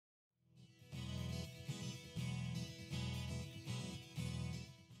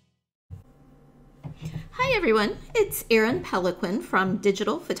Hi everyone, it's Erin Peliquin from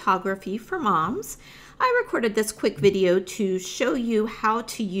Digital Photography for Moms. I recorded this quick video to show you how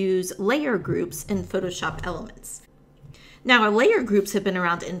to use layer groups in Photoshop Elements. Now, layer groups have been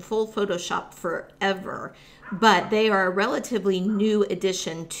around in full Photoshop forever, but they are a relatively new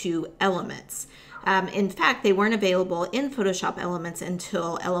addition to Elements. In fact, they weren't available in Photoshop Elements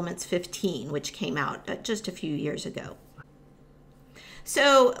until Elements 15, which came out just a few years ago.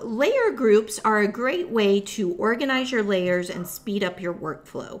 So layer groups are a great way to organize your layers and speed up your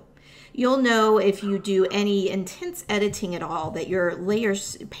workflow. You'll know if you do any intense editing at all that your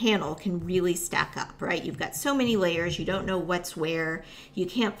layers panel can really stack up, right? You've got so many layers, you don't know what's where, you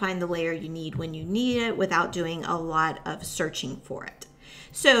can't find the layer you need when you need it without doing a lot of searching for it.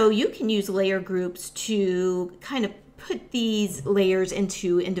 So you can use layer groups to kind of put these layers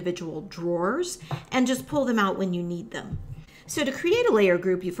into individual drawers and just pull them out when you need them. So to create a layer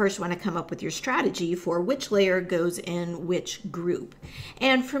group, you first want to come up with your strategy for which layer goes in which group.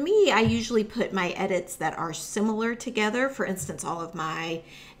 And for me, I usually put my edits that are similar together. For instance, all of my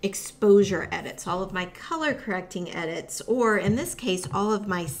exposure edits, all of my color correcting edits, or in this case, all of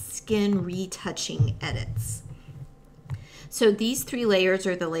my skin retouching edits. So these three layers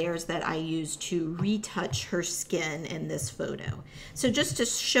are the layers that I use to retouch her skin in this photo. So just to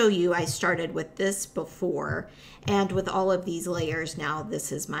show you, I started with this before, and with all of these layers now,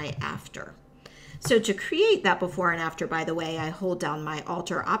 this is my after. So to create that before and after, by the way, I hold down my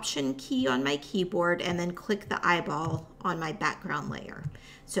Alt-Option key on my keyboard and then click the eyeball on my background layer.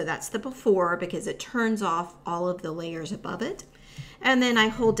 So that's the before because it turns off all of the layers above it. And then I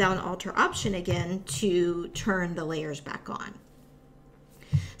hold down Alt-Option again to turn the layers back on.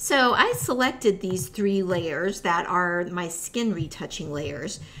 So I selected these three layers that are my skin retouching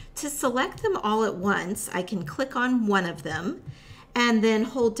layers. To select them all at once, I can click on one of them and then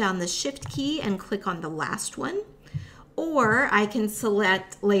hold down the Shift key and click on the last one. Or I can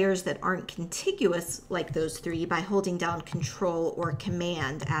select layers that aren't contiguous like those three by holding down Control or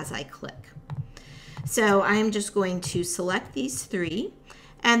Command as I click. So I'm just going to select these three,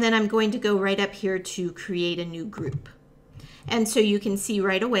 and then I'm going to go right up here to create a new group. And so you can see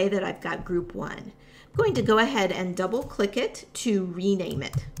right away that I've got group one. I'm going to go ahead and double click it to rename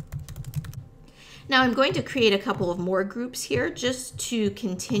it. Now I'm going to create a couple of more groups here just to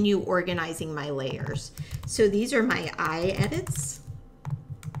continue organizing my layers. So these are my eye edits.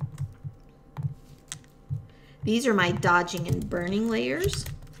 These are my dodging and burning layers.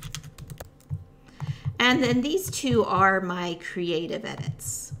 And then these two are my creative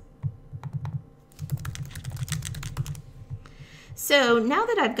edits. So now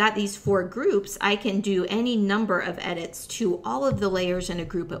that I've got these four groups, I can do any number of edits to all of the layers in a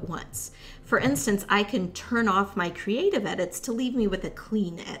group at once. For instance, I can turn off my creative edits to leave me with a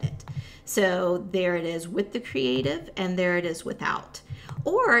clean edit. So there it is with the creative, and there it is without.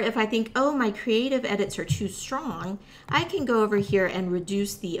 Or if I think, oh, my creative edits are too strong, I can go over here and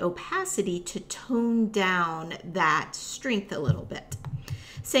reduce the opacity to tone down that strength a little bit.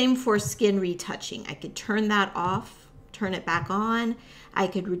 Same for skin retouching. I could turn that off, turn it back on. I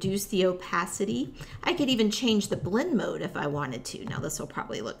could reduce the opacity. I could even change the blend mode if I wanted to. Now this will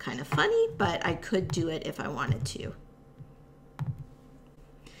probably look kind of funny, but I could do it if I wanted to.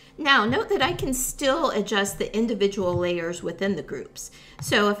 Now note that I can still adjust the individual layers within the groups.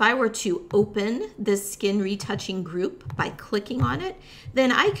 So if I were to open this skin retouching group by clicking on it,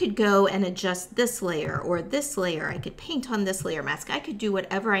 then I could go and adjust this layer or this layer. I could paint on this layer mask. I could do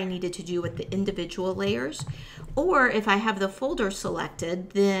whatever I needed to do with the individual layers. Or if I have the folder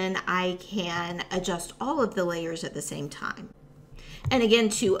selected, then I can adjust all of the layers at the same time. And again,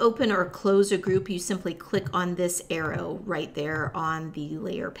 to open or close a group, you simply click on this arrow right there on the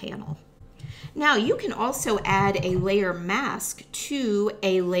layer panel. Now you can also add a layer mask to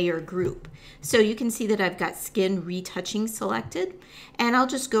a layer group. So you can see that I've got skin retouching selected, and I'll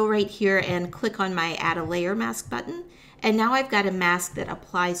just go right here and click on my add a layer mask button. And now I've got a mask that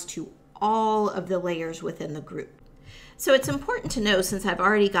applies to all of the layers within the group. So it's important to know, since I've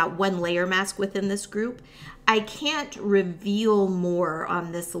already got one layer mask within this group, I can't reveal more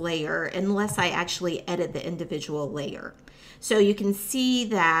on this layer unless I actually edit the individual layer. So you can see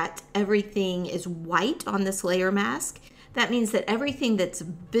that everything is white on this layer mask. That means that everything that's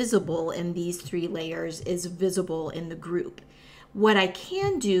visible in these three layers is visible in the group. What I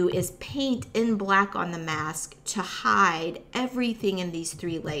can do is paint in black on the mask to hide everything in these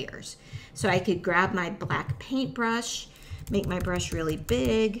three layers. So I could grab my black paintbrush, make my brush really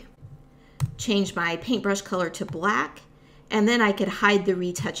big, change my paintbrush color to black, And then I could hide the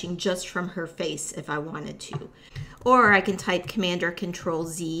retouching just from her face if I wanted to. Or I can type Command or Control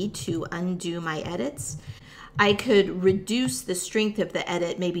Z to undo my edits. I could reduce the strength of the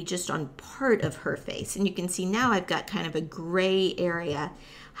edit maybe just on part of her face. And you can see now I've got kind of a gray area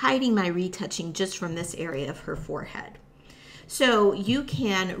hiding my retouching just from this area of her forehead. So you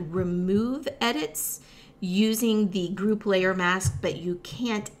can remove edits using the group layer mask, but you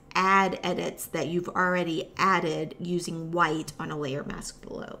can't add edits that you've already added using white on a layer mask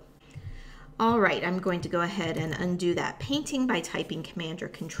below. All right, I'm going to go ahead and undo that painting by typing Command or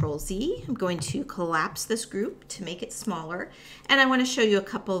Control Z. I'm going to collapse this group to make it smaller, and I want to show you a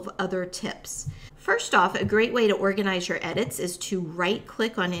couple of other tips. First off, a great way to organize your edits is to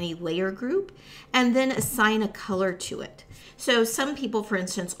right-click on any layer group and then assign a color to it. So some people, for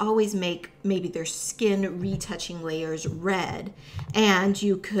instance, always make maybe their skin retouching layers red, and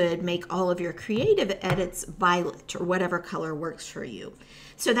you could make all of your creative edits violet or whatever color works for you.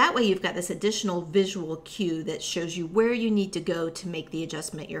 So that way you've got this additional visual cue that shows you where you need to go to make the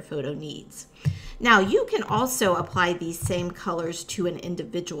adjustment your photo needs. Now you can also apply these same colors to an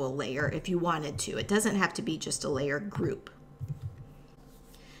individual layer if you wanted to. It doesn't have to be just a layer group.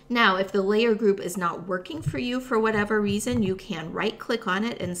 Now, if the layer group is not working for you for whatever reason, you can right-click on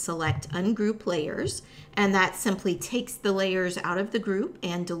it and select Ungroup Layers, and that simply takes the layers out of the group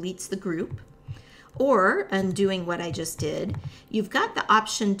and deletes the group. Or, undoing what I just did, you've got the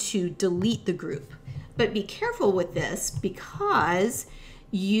option to delete the group. But be careful with this because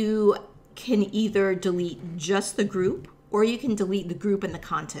you can either delete just the group or you can delete the group and the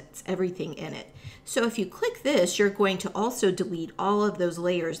contents, everything in it. So if you click this, you're going to also delete all of those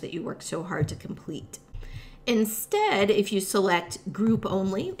layers that you worked so hard to complete. Instead, if you select group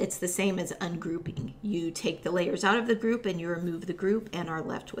only, it's the same as ungrouping. You take the layers out of the group and you remove the group and are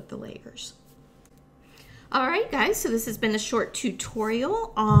left with the layers. All right, guys, so this has been a short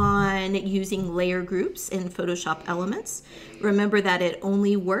tutorial on using layer groups in Photoshop Elements. Remember that it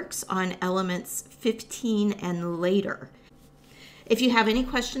only works on Elements 15 and later. If you have any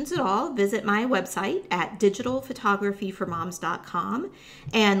questions at all, visit my website at digitalphotographyformoms.com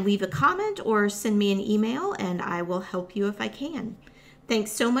and leave a comment or send me an email and I will help you if I can.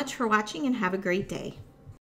 Thanks so much for watching and have a great day.